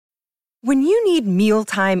When you need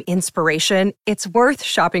mealtime inspiration, it's worth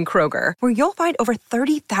shopping Kroger, where you'll find over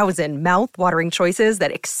 30,000 mouth-watering choices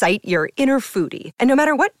that excite your inner foodie. And no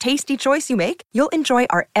matter what tasty choice you make, you'll enjoy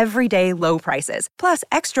our everyday low prices, plus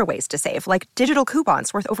extra ways to save, like digital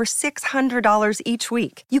coupons worth over $600 each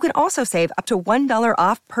week. You can also save up to $1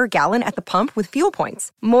 off per gallon at the pump with fuel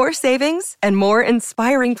points. More savings and more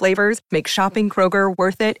inspiring flavors make shopping Kroger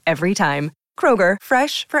worth it every time. Kroger,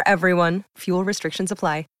 fresh for everyone. Fuel restrictions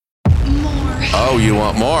apply. Oh, you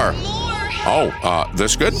want more? More. Oh,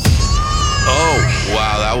 this good? Oh,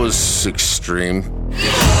 wow, that was extreme.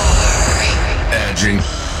 Edging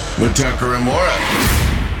with Tucker and Maura.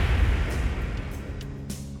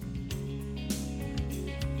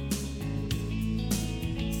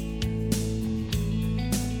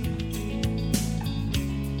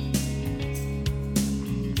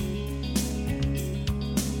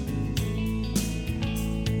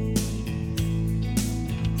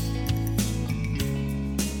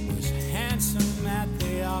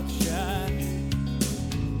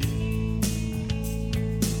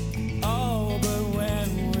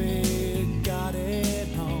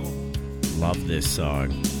 Love this song.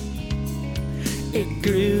 It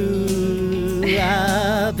grew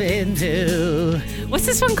up into... What's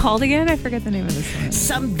this one called again? I forget the name of this one.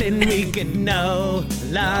 Something we could no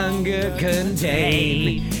longer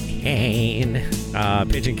contain.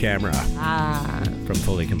 Pigeon Camera. From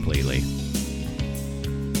Fully Completely.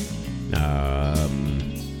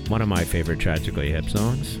 One of my favorite Tragically Hip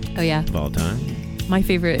songs. Oh, yeah. Of all time. My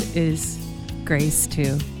favorite is Grace,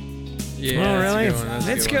 too. Yeah, oh, really?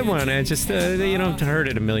 It's a good one. It's just, you know, I've heard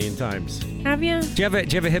it a million times. Have you? Do you have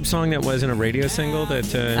a hip song that wasn't a radio single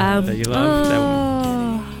that you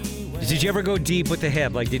love? Did you ever go deep with the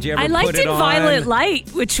hip? Like, did you ever I liked put it on? Violet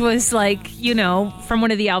Light, which was like, you know, from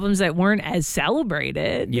one of the albums that weren't as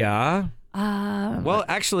celebrated. Yeah. Well,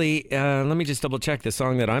 actually, let me just double check the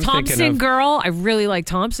song that I'm thinking of. Thompson Girl. I really like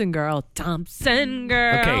Thompson Girl. Thompson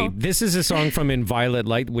Girl. Okay, this is a song from In Violet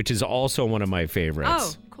Light, which is also one of my favorites.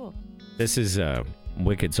 Oh, cool. This is a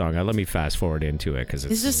wicked song. Let me fast forward into it because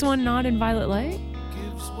is this one not In Violet Light?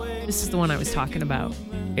 This is the one I was talking about.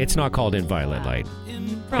 It's not called In Violet Light.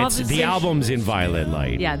 The album's In Violet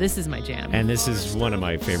Light. Yeah, this is my jam. And this is one of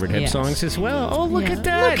my favorite hip songs as well. Oh, look at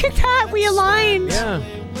that. Look at that. We aligned. Yeah.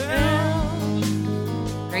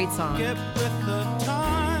 Great song.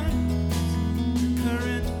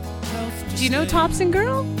 Do you know Thompson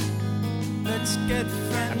Girl?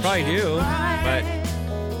 I probably do, but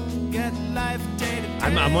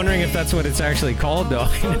I'm wondering if that's what it's actually called, though.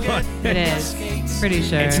 It is. Pretty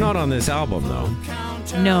sure. It's not on this album, though.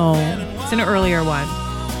 No. It's an earlier one.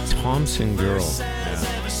 Thompson Girl.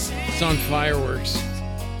 Yeah. It's on Fireworks.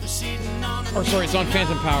 Or, sorry, it's on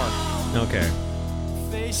Phantom Power. Okay.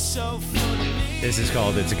 This is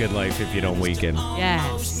called It's a Good Life If You Don't Weaken.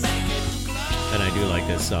 Yes. And I do like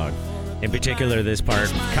this song. In particular, this part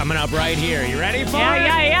coming up right here. You ready for it?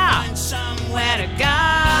 Yeah. Somewhere to go.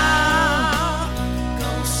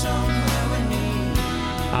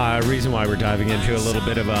 Reason why we're diving into a little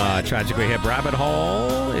bit of a Tragically Hip rabbit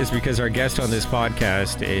hole is because our guest on this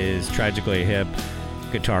podcast is Tragically Hip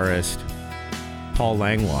guitarist Paul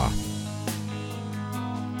Langlois.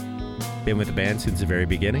 Been with the band since the very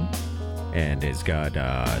beginning and has got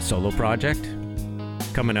a solo project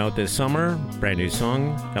coming out this summer. Brand new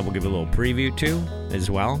song that we'll give a little preview to as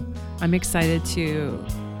well. I'm excited to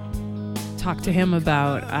talk to him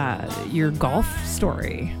about your golf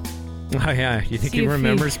story. Oh, yeah. You think he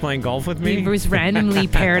remembers playing golf with me? He was randomly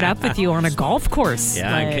paired up with you on a golf course.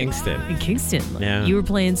 Yeah, in Kingston. In Kingston. Yeah. You were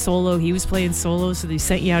playing solo, he was playing solo, so they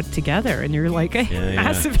sent you out together, and you're like a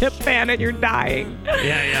massive hip fan, and you're dying.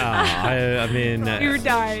 Yeah. I mean... You're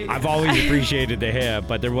dying. I've always appreciated the hip,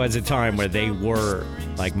 but there was a time where they were,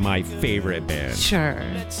 like, my favorite band. Sure.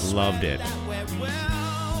 Loved it.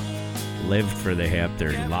 Lived for the hip,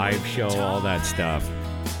 their live show, all that stuff.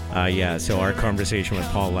 So our conversation with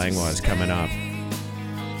Paul Langlois is coming up.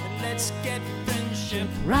 Let's get friendship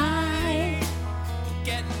right.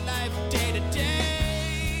 Get life day to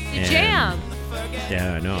day. Jam.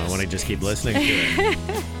 Yeah, I know. I want to just keep listening to it.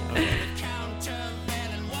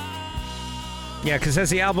 Yeah, because as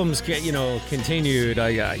the albums get, continued,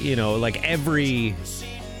 like every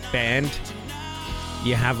band,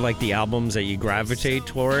 you have like the albums that you gravitate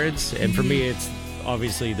towards, and for me, it's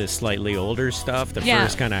obviously the slightly older stuff, the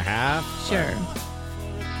first kind of half. Sure.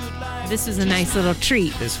 This was a nice little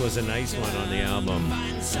treat. This was a nice one on the album.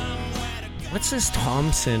 What's this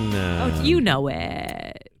Thompson? You know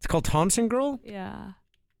it. It's called Thompson Girl? Yeah.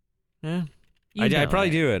 Yeah. I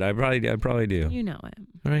probably do it. I probably do. You know it.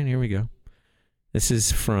 All right, here we go. This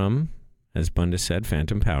is from, as Bunda said,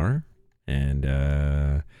 Phantom Power. And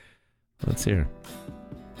let's hear.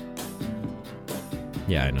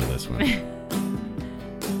 Yeah, I know this one.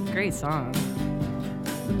 Great song.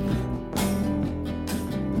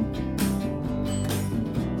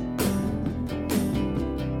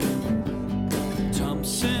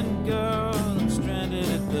 Thompson girl stranded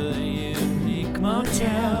at the unique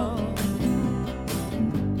motel.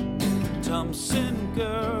 Thompson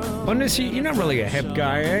girl. Well, you're not really a hip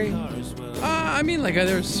guy, eh? I mean, like,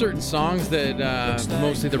 there's certain songs that,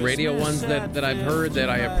 mostly the radio ones that I've heard that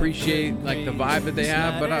I appreciate, like the vibe that they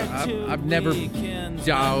have, but I've never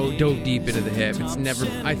dove deep into the hip. It's never,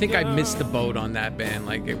 I think I missed the boat on that band.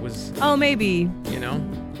 Like, it was, Oh, maybe. you know?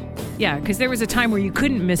 Yeah, because there was a time where you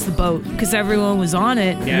couldn't miss the boat because everyone was on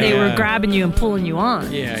it. Yeah, and they yeah. were grabbing you and pulling you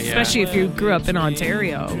on. Yeah. Especially if you grew up in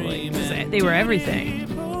Ontario. Like, 'cause they were everything.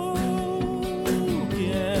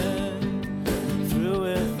 Through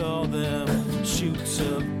with all them shoots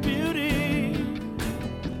of beauty.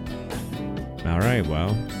 All right,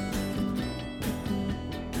 well.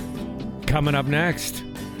 Coming up next,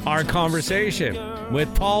 our conversation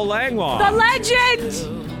with Paul Langlois. The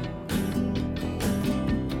legend!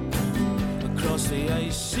 Across the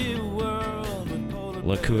icy world with polar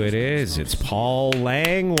Look who it is. It's Paul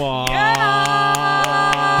Langlois.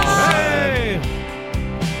 Hey!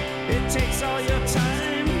 It takes all your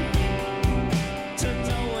time to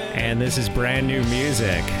know it. And this is brand new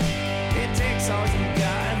music. It takes all you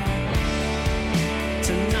got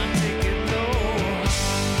to not take it low.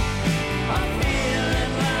 I'm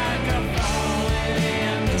feeling like I'm falling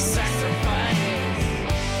into sacrifice.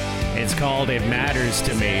 It's called It Matters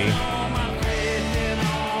to Me. All my faith in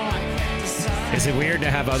all I fantasize. Is it weird to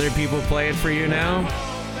have other people play it for you now?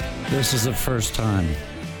 This is the first time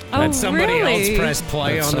That somebody really? else pressed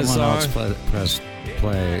play that on the someone else song? pressed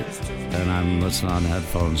play, and I'm listening on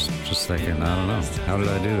headphones just thinking, I don't know, how did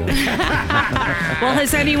I do that? Well,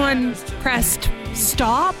 has anyone pressed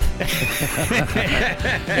stop?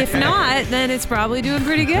 If not, then it's probably doing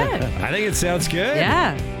pretty good. I think it sounds good.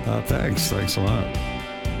 Yeah. Thanks a lot.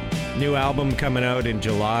 New album coming out in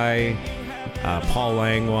July. Paul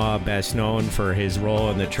Langlois, best known for his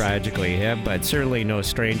role in the Tragically Hip, but certainly no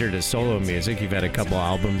stranger to solo music. You've had a couple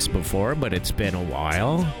albums before, but it's been a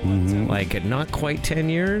while. Mm-hmm. Like not quite 10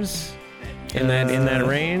 years in that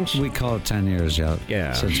range. We call it 10 years,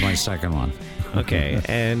 Yeah. since my second one. Okay,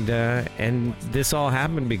 and this all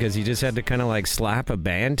happened because you just had to kind of like slap a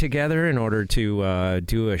band together in order to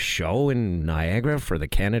do a show in Niagara for the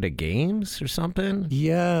Canada Games or something.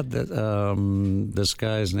 Yeah, this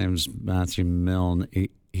guy's name's Matthew Milne.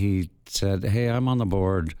 He said, "Hey, I'm on the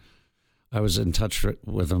board." I was in touch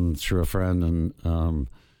with him through a friend, and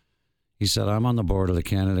he said, "I'm on the board of the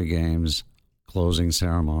Canada Games closing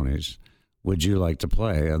ceremonies. Would you like to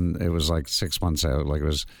play?" And it was like 6 months out, like it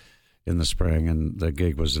was in the spring, and the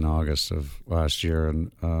gig was in August of last year.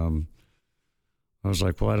 And I was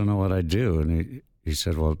like, "Well, I don't know what I do." And he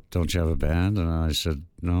said, "Well, don't you have a band?" And I said,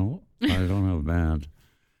 "No, I don't have a band,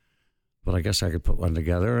 but I guess I could put one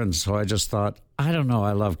together." And so I just thought, I don't know,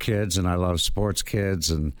 I love kids and I love sports kids,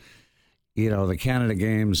 and the Canada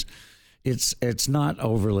Games, it's not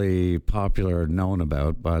overly popular or known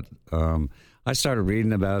about, but I started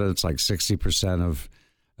reading about it. It's like 60%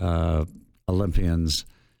 of Olympians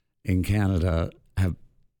in Canada have,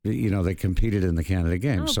 they competed in the Canada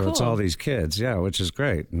Games. Oh, so it's cool. all these kids, which is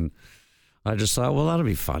great. And I just thought, well, that'll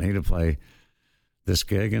be funny to play this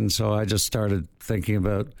gig. And so I just started thinking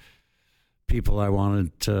about people I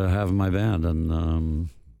wanted to have in my band. And,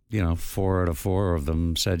 4 out of 4 of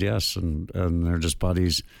them said yes. And they're just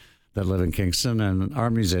buddies that live in Kingston and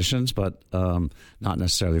are musicians, but not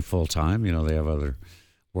necessarily full time. They have other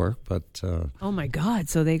work, but Oh my God!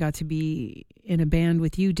 So they got to be in a band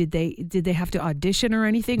with you. Did they have to audition or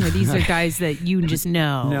anything? Or these are guys that you just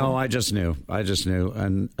know? no, I just knew,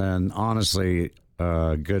 and honestly,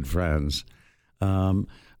 good friends. I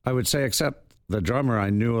would say, except the drummer,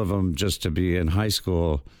 I knew of him just to be in high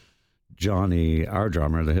school. Johnny, our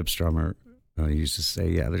drummer, the Hips drummer, he used to say,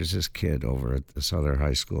 "Yeah, there's this kid over at this other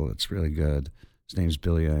high school that's really good. His name's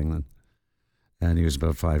Billy Anglin." And he was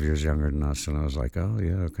about 5 years younger than us, and I was like, "Oh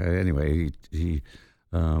yeah, okay." Anyway, he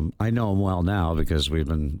I know him well now because we've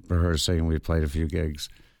been rehearsing and we've played a few gigs,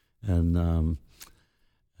 and I'm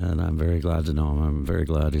very glad to know him. I'm very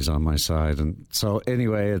glad he's on my side, and so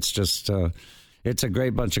anyway, it's just it's a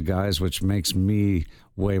great bunch of guys, which makes me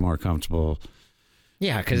way more comfortable.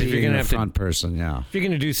 Yeah, because if you're being gonna a have front to, person, if you're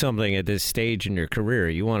gonna do something at this stage in your career,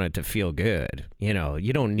 you want it to feel good. You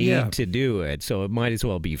don't need Yeah. to do it, so it might as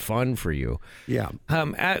well be fun for you. yeah.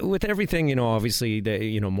 With everything, obviously,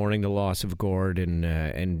 mourning the loss of Gord and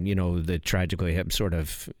the Tragically Hip sort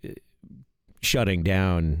of shutting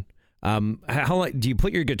down. How long, do you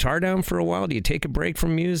put your guitar down for a while? Do you take a break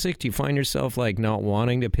from music? Do you find yourself like not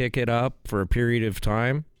wanting to pick it up for a period of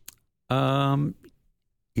time?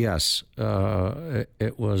 Yes,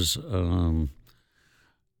 it was, and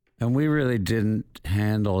we really didn't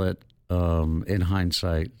handle it in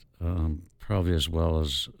hindsight probably as well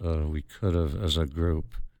as we could have as a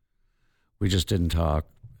group. We just didn't talk,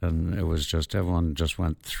 and it was just everyone just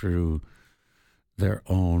went through their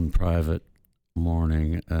own private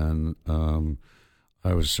mourning, and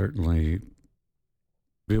I was certainly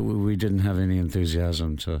we didn't have any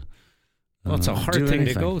enthusiasm to. Well, it's a hard thing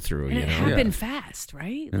to go through, And you it know. happened fast,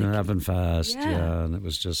 right? And it happened fast, Yeah. and it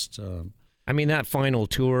was just. I mean, that final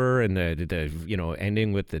tour and the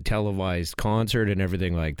ending with the televised concert and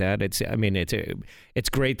everything like that. It's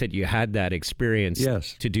great that you had that experience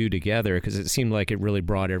Yes. to do together, because it seemed like it really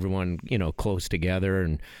brought everyone close together,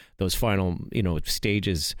 and those final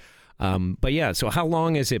stages. But yeah, so how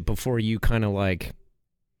long is it before you kind of like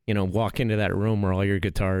walk into that room where all your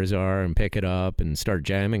guitars are and pick it up and start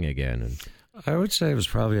jamming again? And I would say it was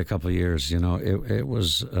probably a couple of years. It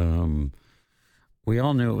was. We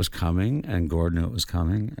all knew it was coming, and Gord knew it was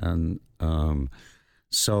coming, and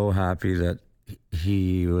so happy that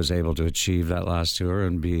he was able to achieve that last tour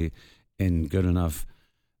and be in good enough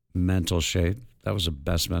mental shape. That was the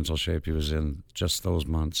best mental shape he was in just those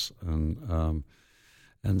months, and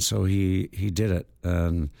so he did it,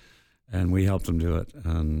 and we helped him do it,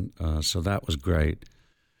 and so that was great.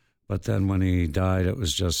 But then when he died, it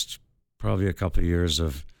was just probably a couple of years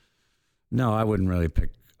of no, I wouldn't really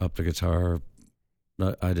pick up the guitar.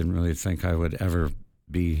 I didn't really think I would ever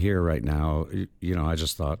be here right now. I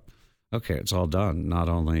just thought, okay, it's all done. Not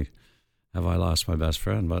only have I lost my best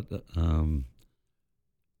friend, but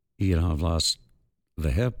I've lost the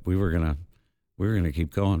hip. We were gonna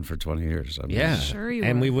keep going for 20 years. I mean, yeah, Sure you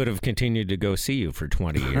and were. we would have continued to go see you for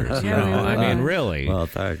 20 years. Yeah, we I would. mean, really. Well,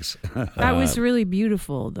 thanks. That was really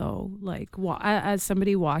beautiful, though. Like, as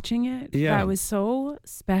somebody watching it, Yeah. that was so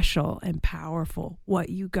special and powerful what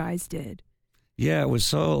you guys did. Yeah, it was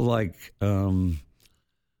so like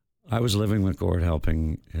I was living with Gord,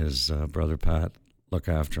 helping his brother Pat look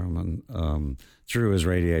after him, and through his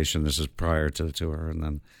radiation. This is prior to the tour,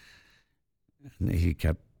 and he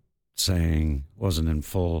kept saying wasn't in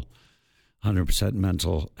full 100%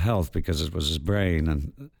 mental health because it was his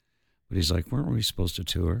brain, but he's like, weren't we supposed to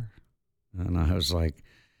tour? And I was like,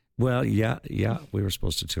 well, yeah, we were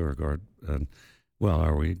supposed to tour, Gord. And well,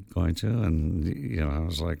 are we going to? And, I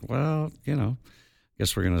was like, well,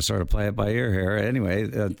 guess we're going to sort of play it by ear here. Anyway,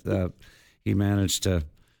 he managed to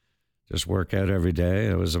just work out every day.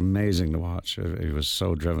 It was amazing to watch. He was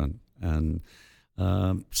so driven. And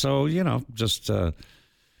so,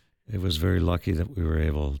 it was very lucky that we were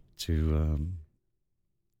able to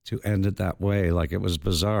end it that way. Like, it was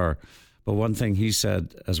bizarre. But one thing he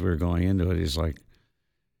said as we were going into it, he's like,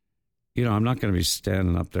 I'm not going to be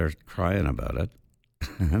standing up there crying about it.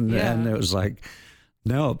 and it was like,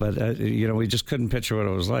 no, but, we just couldn't picture what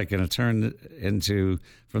it was like. And it turned into,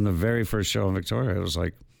 from the very first show in Victoria, it was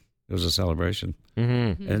like, it was a celebration.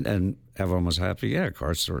 Mm-hmm. And everyone was happy. Yeah, of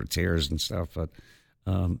course, there were tears and stuff, but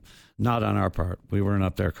not on our part. We weren't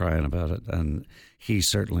up there crying about it. And he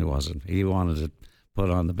certainly wasn't. He wanted to put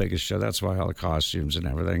on the biggest show. That's why all the costumes and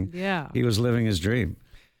everything. Yeah. He was living his dream.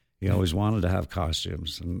 He always wanted to have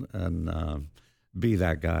costumes and be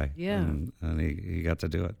that guy. Yeah. And he got to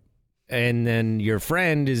do it. And then your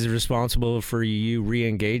friend is responsible for you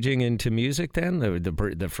re-engaging into music then?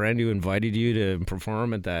 The friend who invited you to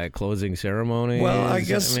perform at that closing ceremony? Well, I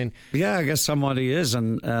guess somebody is.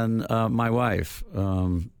 And my wife.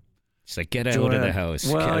 She's like, get out Joanne, of the house.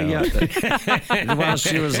 Well, yeah. Well,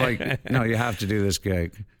 she was like, no, you have to do this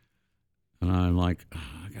gig. And I'm like,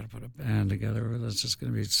 I got to put a band together. That's just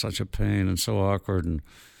going to be such a pain and so awkward. And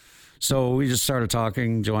so we just started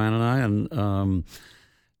talking, Joanne and I, and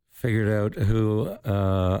figured out who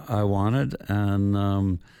I wanted.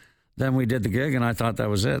 And then we did the gig, and I thought that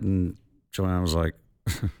was it. And Joanne was like,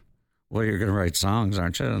 well, you're going to write songs,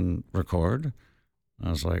 aren't you, and record? I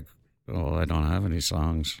was like, well, I don't have any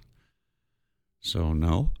songs. So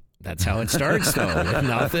no. That's how it starts, though, with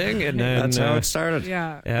nothing. And then, that's how it started.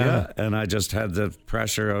 Yeah. And I just had the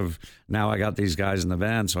pressure of, now I got these guys in the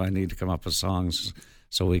band, so I need to come up with songs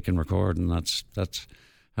so we can record. And that's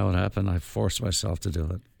how it happened. I forced myself to do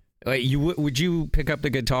it. Would you pick up the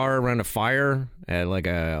guitar around a fire,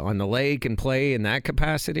 on the lake, and play in that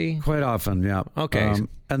capacity? Quite often, yeah. Okay.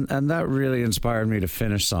 And that really inspired me to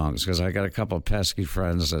finish songs, because I got a couple of pesky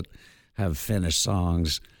friends that have finished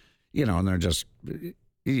songs, and they're just,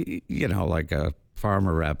 like a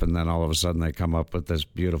farmer rep, and then all of a sudden they come up with this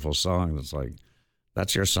beautiful song that's like,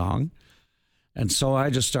 that's your song? And so I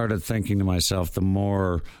just started thinking to myself, the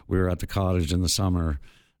more we were at the cottage in the summer,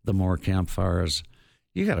 the more campfires,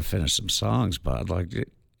 you got to finish some songs, bud. Like,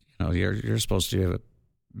 you're supposed to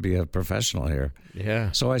be a professional here.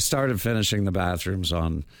 Yeah. So I started finishing the bathrooms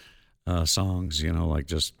on songs, like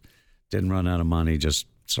just didn't run out of money, just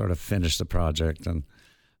sort of finished the project. And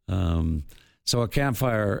so a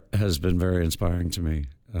campfire has been very inspiring to me.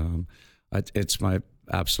 It's my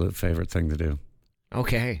absolute favorite thing to do.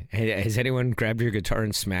 Okay. Has anyone grabbed your guitar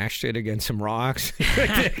and smashed it against some rocks?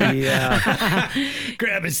 Yeah.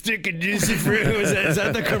 Grab a stick of juicy fruit. Is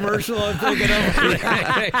that the commercial I'm thinking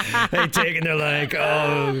of? They take and they're like,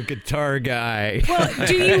 oh, guitar guy.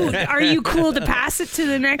 Well, are you cool to pass it to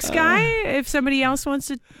the next guy if somebody else wants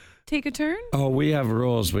to take a turn? Oh, we have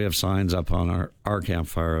rules. We have signs up on our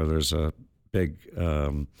campfire. There's a big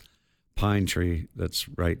pine tree that's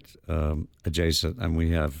right adjacent, and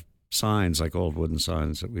we have signs, like old wooden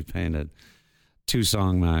signs that we painted. 2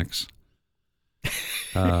 song max.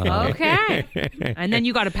 Okay. And then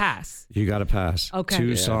you got to pass. You got to pass. Okay.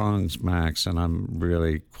 2 songs max, and I'm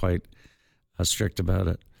really quite strict about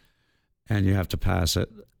it. And you have to pass it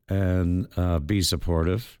and be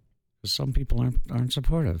supportive. Some people aren't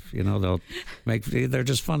supportive. They're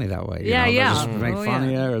just funny that way. They'll just make fun of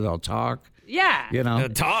you, or they'll talk. Yeah.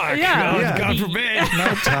 Talk. Yeah. Oh, God forbid. No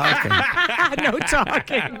talking. No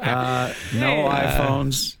talking. No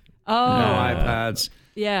iPhones. Oh. No iPads.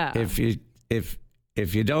 Yeah.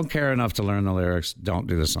 If you don't care enough to learn the lyrics, don't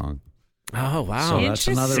do the song. Oh, wow. So that's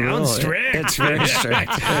another rule. Sounds strict. It's very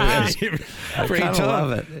strict. I Pretty kind of tough.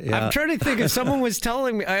 love it. Yeah. I'm trying to think if someone was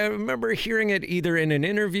telling me. I remember hearing it either in an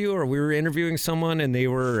interview or we were interviewing someone and they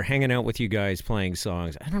were hanging out with you guys playing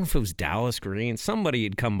songs. I don't know if it was Dallas Green. Somebody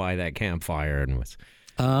had come by that campfire and was.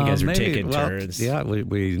 You guys were taking turns. Yeah,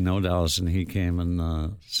 we know Dallas, and he came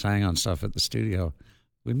and sang on stuff at the studio.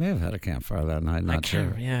 We may have had a campfire that night, not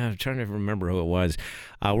sure. Yeah, I'm trying to remember who it was.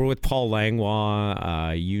 We're with Paul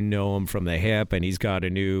Langlois. You know him from The Hip, and he's got a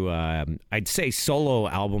new, I'd say solo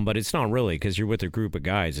album, but it's not really because you're with a group of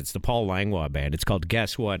guys. It's the Paul Langlois Band. It's called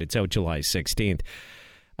Guess What? It's out July 16th.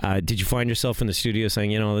 Did you find yourself in the studio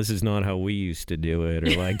saying, this is not how we used to do it,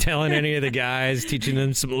 or like telling any of the guys, teaching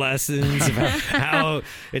them some lessons about how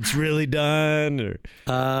it's really done?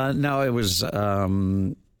 Or? No, it was...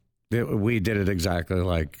 we did it exactly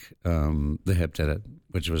like The Hip did it,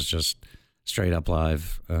 which was just straight up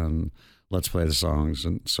live. Let's play the songs.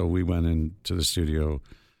 And so we went into the studio,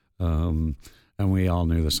 and we all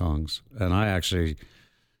knew the songs. And I actually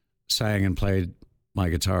sang and played my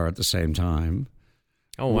guitar at the same time.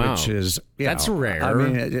 Oh, wow. Which is... That's rare. I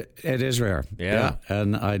mean, it is rare. Yeah.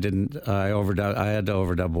 And I had to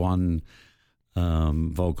overdub one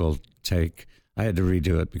vocal take. I had to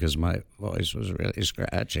redo it because my voice was really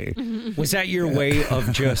scratchy. Was that your way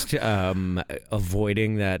of just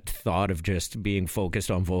avoiding that thought of just being focused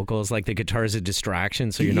on vocals? Like the guitar's a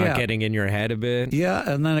distraction, so you're not getting in your head a bit? Yeah,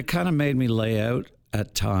 and then it kind of made me lay out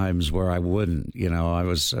at times where I wouldn't. I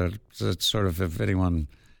was sort of, if anyone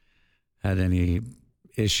had any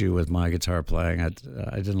issue with my guitar playing, I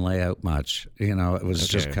didn't lay out much. It was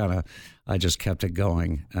just kind of, I just kept it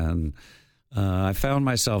going. And I found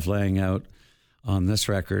myself laying out on this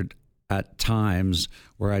record at times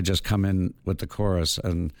where I just come in with the chorus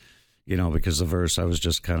and, because the verse I was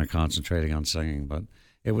just kind of concentrating on singing, but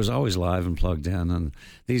it was always live and plugged in. And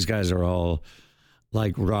these guys are all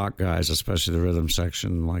like rock guys, especially the rhythm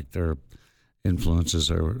section, like their influences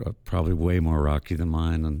are probably way more rocky than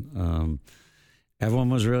mine. And everyone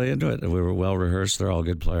was really into it. We were well rehearsed. They're all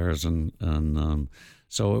good players. And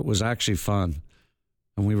so it was actually fun.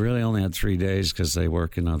 And we really only had 3 days because they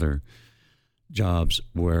work in other jobs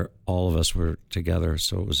where all of us were together.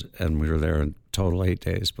 So it was, and we were there in total 8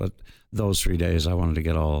 days. But those 3 days, I wanted to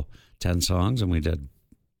get all 10 songs, and we did.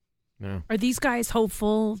 Yeah. Are these guys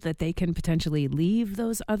hopeful that they can potentially leave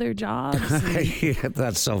those other jobs? Yeah,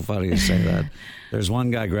 that's so funny you say that. There's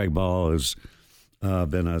one guy, Greg Ball, who's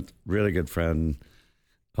been a really good friend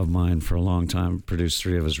of mine for a long time, produced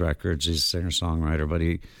 3 of his records. He's a singer-songwriter, but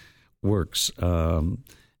he works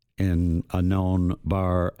in a known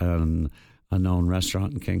bar and a known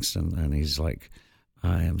restaurant in Kingston, and he's like,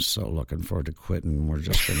 I am so looking forward to quitting. We're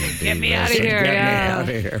just going to Get me out of here. Get me out of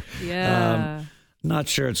here. Yeah. Not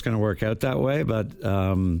sure it's going to work out that way, but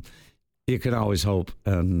you can always hope.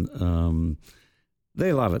 And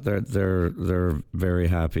they love it. They're very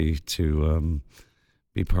happy to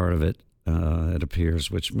be part of it. It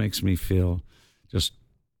appears, which makes me feel just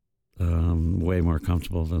way more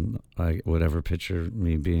comfortable than I would ever picture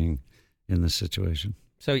me being in this situation.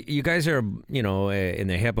 So you guys are, in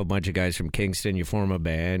the hip, a bunch of guys from Kingston. You form a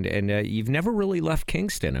band, and you've never really left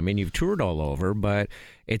Kingston. I mean, you've toured all over, but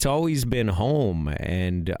it's always been home.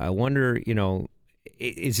 And I wonder,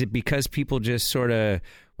 is it because people just sort of,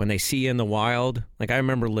 when they see you in the wild, like I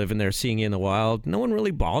remember living there, seeing you in the wild, no one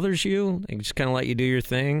really bothers you. They just kind of let you do your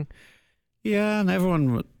thing. Yeah, and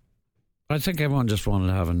I think everyone just wanted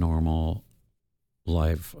to have a normal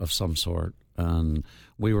life of some sort. And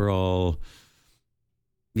we were all,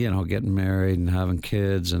 getting married and having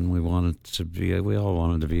kids, and we all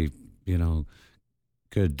wanted to be,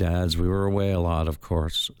 good dads. We were away a lot, of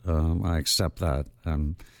course. I accept that.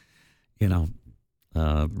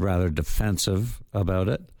 Rather defensive about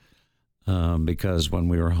it, because when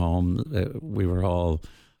we were home, we were all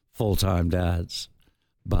full-time dads,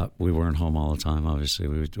 but we weren't home all the time. Obviously,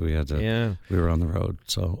 we had to. Yeah. We were on the road.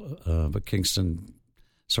 So, but Kingston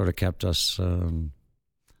sort of kept us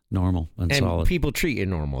normal and solid. People treat you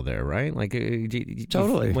normal there, right? Like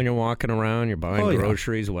totally. When you're walking around, you're buying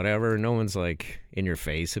groceries, whatever. No one's like in your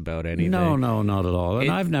face about anything. No, not at all.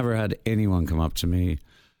 And I've never had anyone come up to me,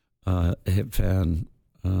 a hip fan,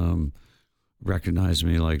 recognize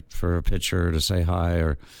me like for a picture to say hi,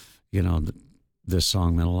 or this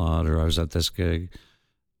song meant a lot, or I was at this gig.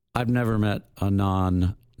 I've never met a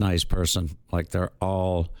non-nice person. Like they're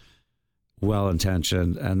all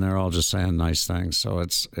well-intentioned, and they're all just saying nice things. So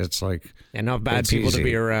it's like enough bad people easy. To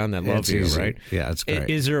be around that love you, easy. right? Yeah, it's great.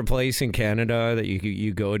 Is there a place in Canada that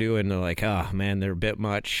you go to and they're like, oh man, they're a bit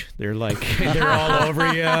much? They're like they're all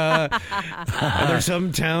over you. Are there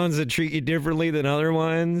some towns that treat you differently than other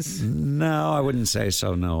ones? No, I wouldn't say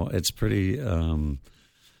so. No, it's pretty.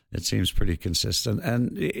 It seems pretty consistent,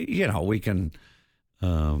 and we can.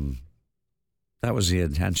 That was the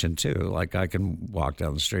intention too. Like I can walk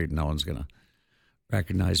down the street and no one's gonna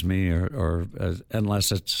recognize me, or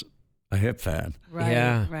unless it's a hip fan. Right.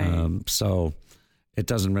 Yeah. Right. So it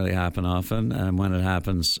doesn't really happen often, and when it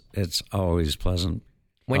happens, it's always pleasant.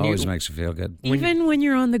 Always makes you feel good. Even when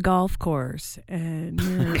you're on the golf course, and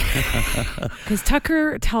because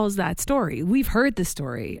Tucker tells that story. We've heard the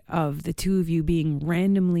story of the two of you being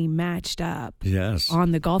randomly matched up. Yes.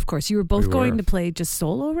 On the golf course. You were both going to play just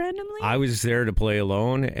solo randomly? I was there to play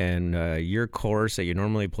alone, and your course that you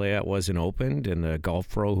normally play at wasn't opened, and the golf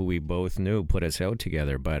pro who we both knew put us out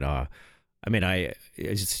together. But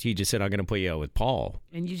he just said, I'm going to put you out with Paul.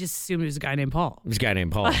 And you just assumed it was a guy named Paul. It was a guy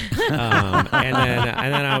named Paul. And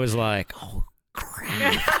then I was like, oh,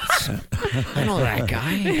 crap. I know that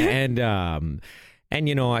guy. And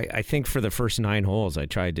I think for the first 9 holes, I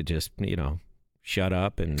tried to just, shut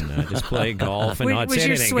up and just play golf and not say anything.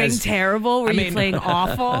 Was your swing terrible? Were you playing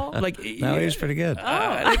awful? No, he was pretty good.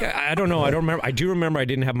 I don't know. I don't remember. I do remember I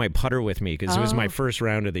didn't have my putter with me because it was my first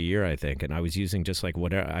round of the year, I think, and I was using just like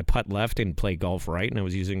whatever. I putt left and play golf right, and I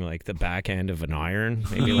was using like the back end of an iron,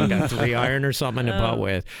 maybe like a 3-iron or something to putt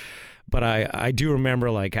with. But I do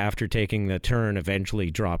remember, like, after taking the turn,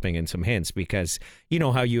 eventually dropping in some hints, because you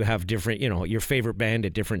know how you have different, your favorite band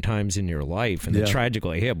at different times in your life. And the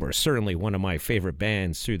Tragically Hip were certainly one of my favorite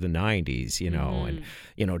bands through the 90s,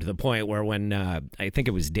 and, to the point where when I think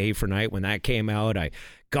it was Day for Night, when that came out, I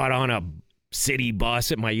got on a city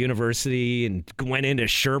bus at my university and went into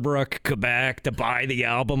Sherbrooke, Quebec to buy the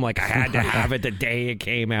album. Like, I had to have it the day it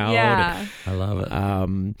came out. Yeah. I love it.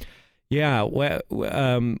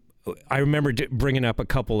 I remember bringing up a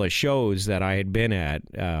couple of shows that I had been at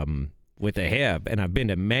with the Hip, and I've been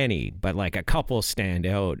to many, but like a couple stand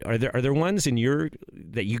out. Are there ones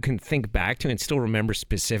that you can think back to and still remember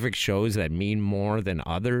specific shows that mean more than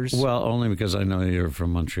others? Well, only because I know you're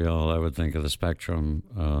from Montreal. I would think of the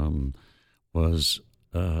Spectrum was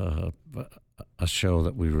a show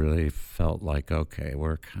that we really felt like, okay,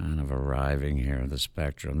 we're kind of arriving here at the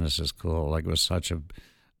Spectrum. This is cool. Like, it was such a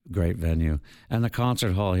great venue. And the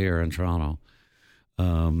concert hall here in Toronto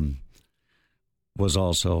was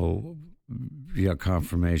also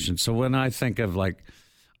confirmation. So when I think of like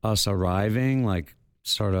us arriving, like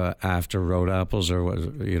sort of after Road Apples, or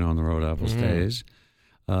in the Road Apples days,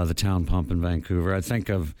 the Town Pump in Vancouver, I think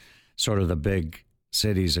of sort of the big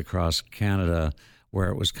cities across Canada where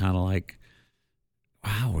it was kind of like,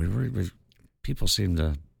 wow, people seem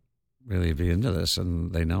to really be into this,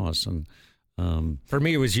 and they know us. And for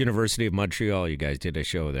me, it was University of Montreal. You guys did a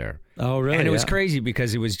show there. Oh, really? And it was crazy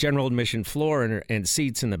because it was general admission floor and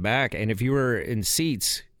seats in the back. And if you were in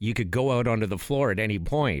seats, you could go out onto the floor at any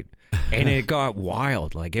point. And it got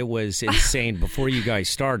wild. Like, it was insane. Before you guys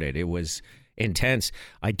started, it was intense.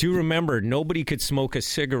 I do remember nobody could smoke a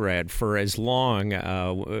cigarette for as long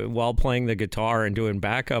while playing the guitar and doing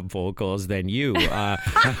backup vocals than you.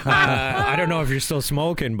 I don't know if you're still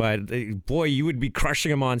smoking, but boy, you would be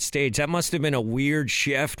crushing them on stage. That must have been a weird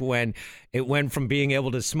shift when it went from being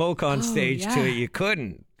able to smoke on stage to you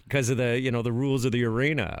couldn't because of the the rules of the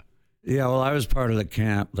arena. Yeah, well, I was part of the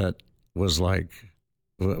camp that was like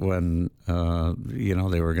when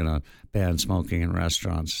they were going to ban smoking in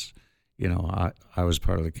restaurants. I was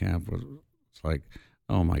part of the camp. It's like,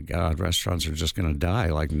 oh my God, restaurants are just going to die.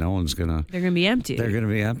 Like no one's going to. They're going to be empty. They're going to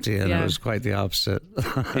be empty, and it was quite the opposite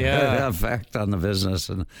effect on the business.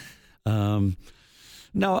 And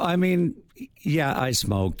no, I mean, yeah, I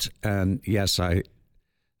smoked, and yes, I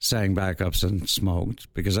sang backups and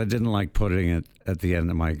smoked because I didn't like putting it at the end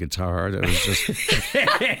of my guitar. It was just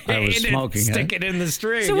I was smoking stick it in the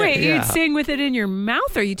string. So wait, you'd sing with it in your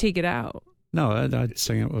mouth, or you take it out? No, I'd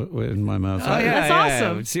sing it in my mouth. Oh, yeah, that's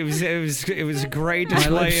awesome. It was a great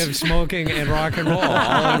display of smoking and rock and roll.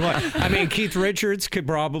 All in one. I mean, Keith Richards could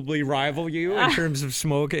probably rival you in terms of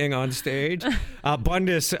smoking on stage.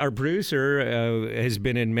 Bundus, our producer, has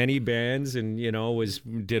been in many bands and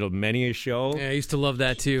did many a show. Yeah, I used to love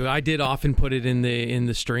that too. I did often put it in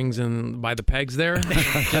the strings and by the pegs there,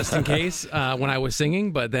 just in case when I was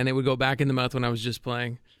singing. But then it would go back in the mouth when I was just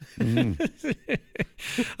playing.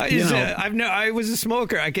 I was a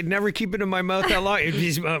smoker. I could never keep it in my mouth that long. It'd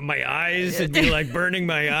be my eyes. It'd be like burning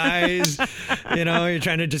my eyes. You're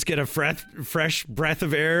trying to just get a fresh breath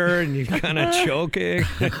of air, and you're kind of choking.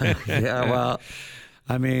 Yeah, well,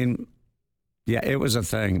 I mean, yeah, it was a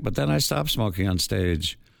thing. But then I stopped smoking on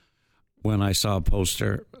stage when I saw a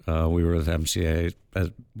poster. We were with MCA,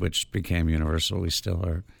 which became Universal. We still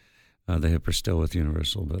are. The hip are still with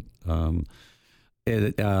Universal, but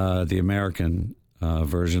the American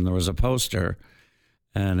version, there was a poster,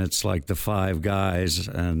 and it's like the five guys,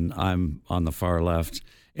 and I'm on the far left,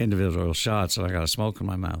 individual shots, and I got a smoke in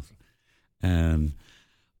my mouth. And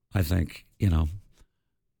I think,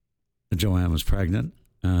 Joanne was pregnant,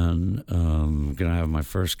 and going to have my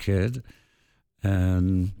first kid,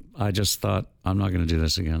 and I just thought, I'm not going to do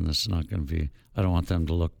this again. This is not going to be, I don't want them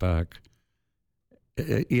to look back.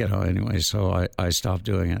 Anyway, so I stopped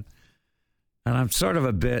doing it. And I'm sort of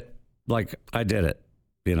a bit like I did it,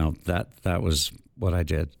 that was what I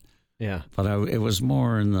did. Yeah. But it was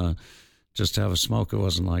more in the just to have a smoke. It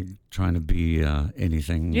wasn't like trying to be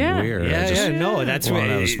anything weird. No, that's what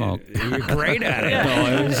I smoke. You're great at it,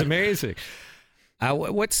 though. It was amazing.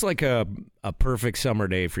 What's like a perfect summer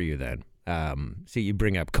day for you then? See, you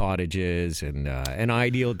bring up cottages and an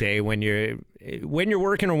ideal day when you're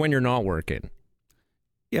working or when you're not working.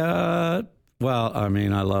 Yeah. Well, I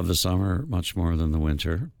mean, I love the summer much more than the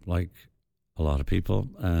winter, like a lot of people.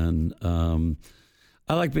 And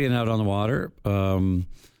I like being out on the water.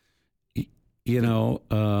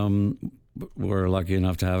 We're lucky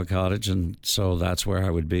enough to have a cottage, and so that's where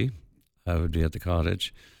I would be. I would be at the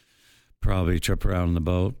cottage, probably trip around in the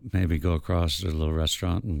boat, maybe go across to a little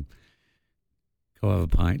restaurant and go have a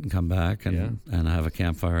pint and come back and have a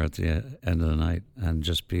campfire at the end of the night and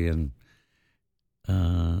just be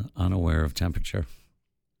unaware of temperature.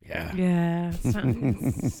 Yeah.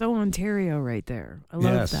 So Ontario right there. I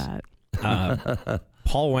love that.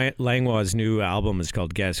 Paul Langlois' new album is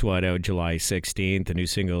called Guess What, out July 16th. The new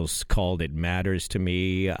single's called It Matters to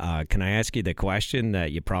Me. Can I ask you the question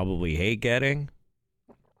that you probably hate getting?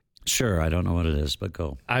 Sure, I don't know what it is, but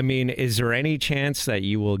go. I mean, is there any chance that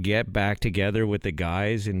you will get back together with the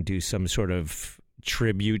guys and do some sort of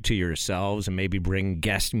tribute to yourselves and maybe bring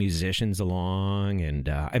guest musicians along? And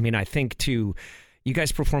I think too, you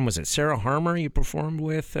guys performed, was it Sarah Harmer you performed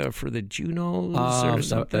with for the Junos or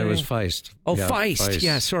something? That was Feist. Oh, yeah, Feist.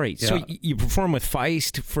 Yeah, sorry. Yeah. So you performed with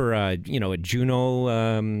Feist for a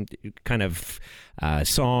Juno kind of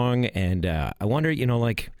song, and I wonder,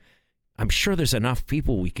 I'm sure there's enough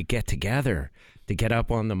people we could get together to get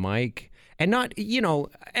up on the mic. And not,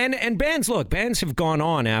 and bands have gone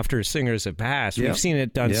on after singers have passed. We've seen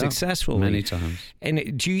it done successfully. Many times.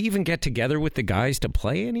 And do you even get together with the guys to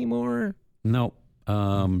play anymore? No.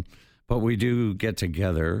 But we do get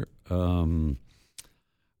together,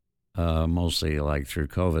 mostly like through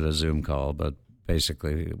COVID, a Zoom call, but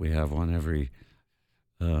basically we have one every,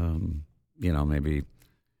 maybe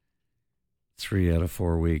 3 out of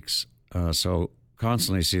 4 weeks. So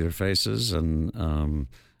constantly see their faces, and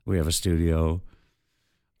we have a studio.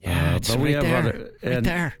 Yeah, it's but right we have there. Right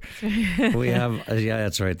there. We have,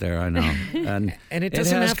 it's right there. I know, and it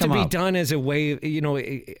doesn't have to be done as a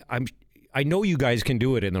way. I know you guys can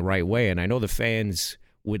do it in the right way, and I know the fans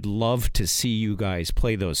would love to see you guys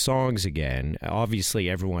play those songs again. Obviously,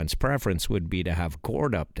 everyone's preference would be to have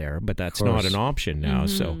Gord up there, but that's not an option now.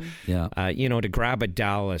 So, to grab a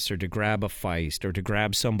Dallas or to grab a Feist or to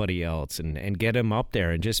grab somebody else and get him up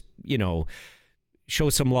there and just, show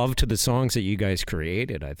some love to the songs that you guys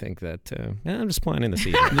created. I think that I'm just planting the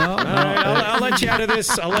seed. No, I'll let you out of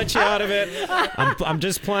this. I'll let you out of it. I'm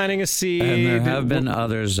just planting a seed. And there have been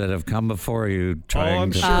others that have come before you trying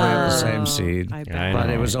to plant the same seed. But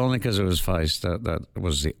it was only because it was Feist. That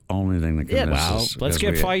was the only thing that convinced us. Let's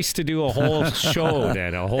get Feist to do a whole show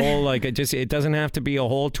then. A whole, it doesn't have to be a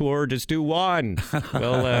whole tour. Just do one.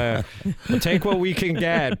 We'll take what we can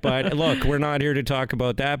get. But look, we're not here to talk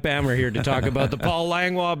about that band. We're here to talk about the Paul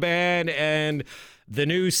Langlois Band, and the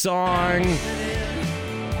new song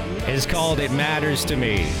is called It Matters to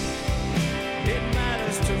Me. It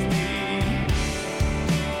matters to me.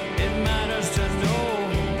 It matters to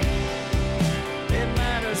know. It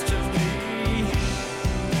matters to me.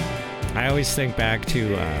 I always think back to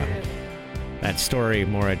that story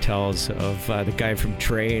Maura tells of the guy from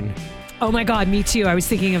Train. Oh my God, me too. I was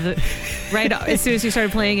thinking of it right as soon as we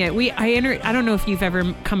started playing it. I don't know if you've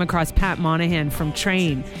ever come across Pat Monahan from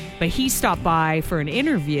Train, but he stopped by for an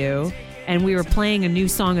interview, and we were playing a new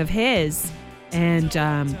song of his, and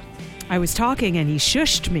I was talking, and he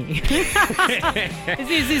shushed me.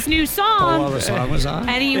 This is his new song. While the song was on?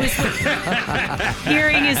 And he was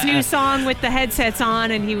hearing his new song with the headsets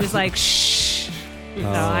on, and he was like, shh. So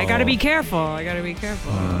I got to be careful. No,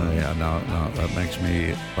 that makes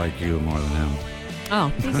me like you more than him. Oh,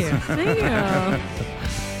 thank you. Thank you.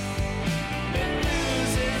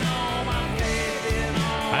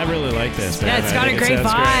 I really like this, man. Yeah, it's got a great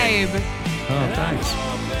vibe. Oh, thanks.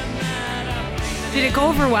 Did it go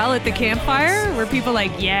over well at the campfire? Were people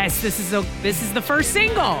like, yes, this is the first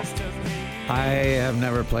single? I have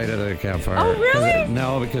never played it at a campfire. Oh, really?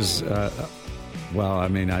 Because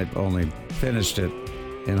I only finished it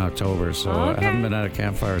in October, so I haven't been at a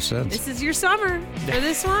campfire since. This is your summer for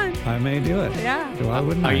this one. I may do it. Yeah. Why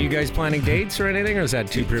wouldn't I? Are you guys planning dates or anything, or is that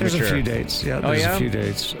too premature? There's a few dates. Yeah, there's a few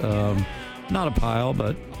dates. Not a pile,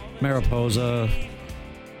 but Mariposa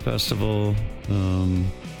Festival.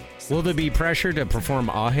 Will there be pressure to perform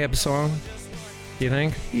a hip song, do you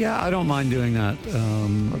think? Yeah, I don't mind doing that.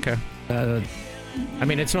 Okay.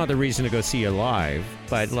 It's not the reason to go see you live,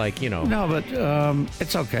 but No, but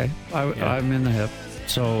it's okay. I'm in the hip,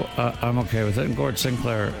 so I'm okay with it. And Gord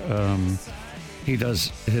Sinclair, he does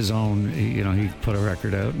his own. He put a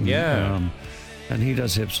record out. And, and he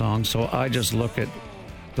does hip songs. So I just look at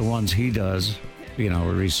the ones he does.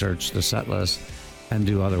 Research the set list and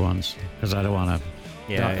do other ones because I don't want to.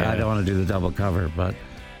 I don't want to do the double cover. But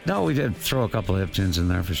no, we did throw a couple of hip tunes in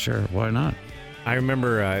there for sure. Why not? I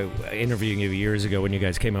remember interviewing you years ago when you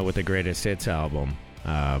guys came out with the Greatest Hits album.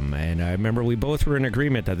 And I remember we both were in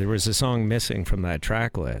agreement that there was a song missing from that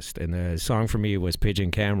track list. And the song for me was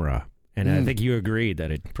Pigeon Camera. And I think you agreed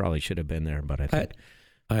that it probably should have been there. But I think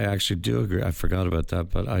I actually do agree. I forgot about that,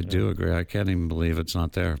 but I do agree. I can't even believe it's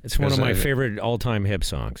not there. It's one of my favorite all-time hip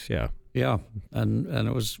songs, yeah. Yeah, and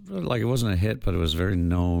it was it wasn't a hit, but it was very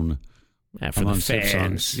known. Yeah, for the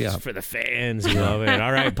fans. Yeah. For the fans who love it.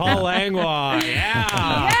 All right, Paul Langlois.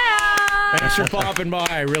 Yeah. Thanks for popping by.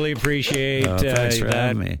 I really appreciate thanks for that.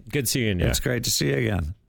 having me. Good seeing you. It's great to see you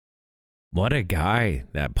again. What a guy,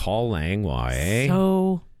 that Paul Langlois, eh?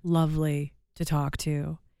 So lovely to talk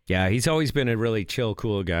to. Yeah, he's always been a really chill,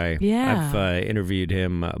 cool guy. Yeah. I've interviewed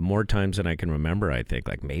him more times than I can remember, I think.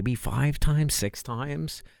 Like maybe 5 times, 6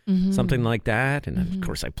 times, something like that. And of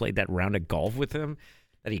course, I played that round of golf with him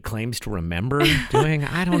that he claims to remember doing.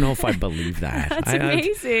 I don't know if I believe that. That's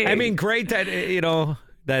amazing. Great that,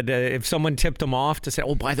 that if someone tipped him off to say,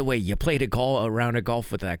 oh, by the way, you played a round of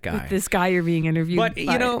golf with that guy. With this guy you're being interviewed But,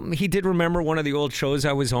 by. he did remember one of the old shows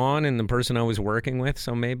I was on and the person I was working with.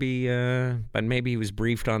 So maybe, but maybe he was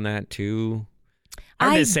briefed on that too.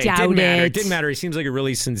 I doubt it. It didn't matter. He seems like a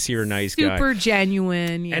really sincere, nice guy. Super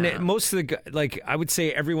genuine. Yeah. And most of the, I would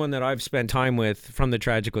say everyone that I've spent time with from the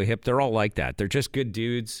Tragically Hip, they're all like that. They're just good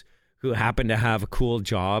dudes who happen to have a cool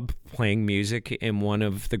job playing music in one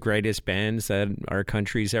of the greatest bands that our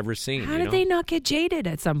country's ever seen. How did they not get jaded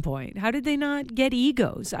at some point? How did they not get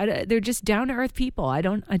egos? They're just down-to-earth people. I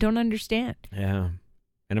don't understand. Yeah.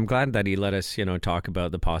 And I'm glad that he let us, talk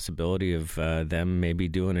about the possibility of them maybe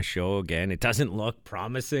doing a show again. It doesn't look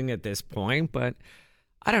promising at this point, but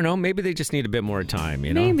I don't know. Maybe they just need a bit more time,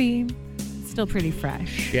 Maybe. It's still pretty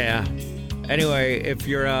fresh. Yeah. Anyway, if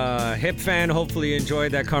you're a hip fan, hopefully you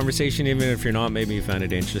enjoyed that conversation. Even if you're not, maybe you found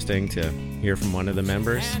it interesting to hear from one of the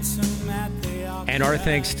members. And our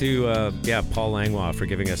thanks to, Paul Langlois for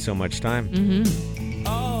giving us so much time. Mm-hmm.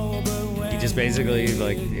 just basically,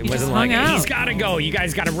 like, it wasn't hung like, out. he's got to go. You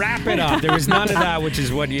guys got to wrap it up. There was none of that, which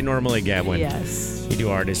is what you normally get when Yes. you do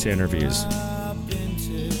artist interviews.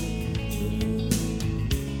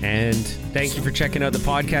 And thank you for checking out the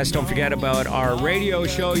podcast. Don't forget about our radio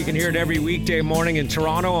show. You can hear it every weekday morning in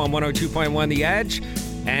Toronto on 102.1 The Edge.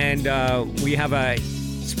 And we have a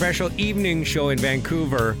special evening show in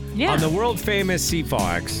Vancouver on the world-famous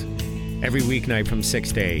CFOX every weeknight from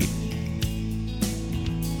 6 to 8.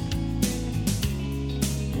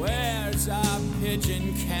 Where's our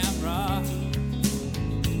pigeon camera?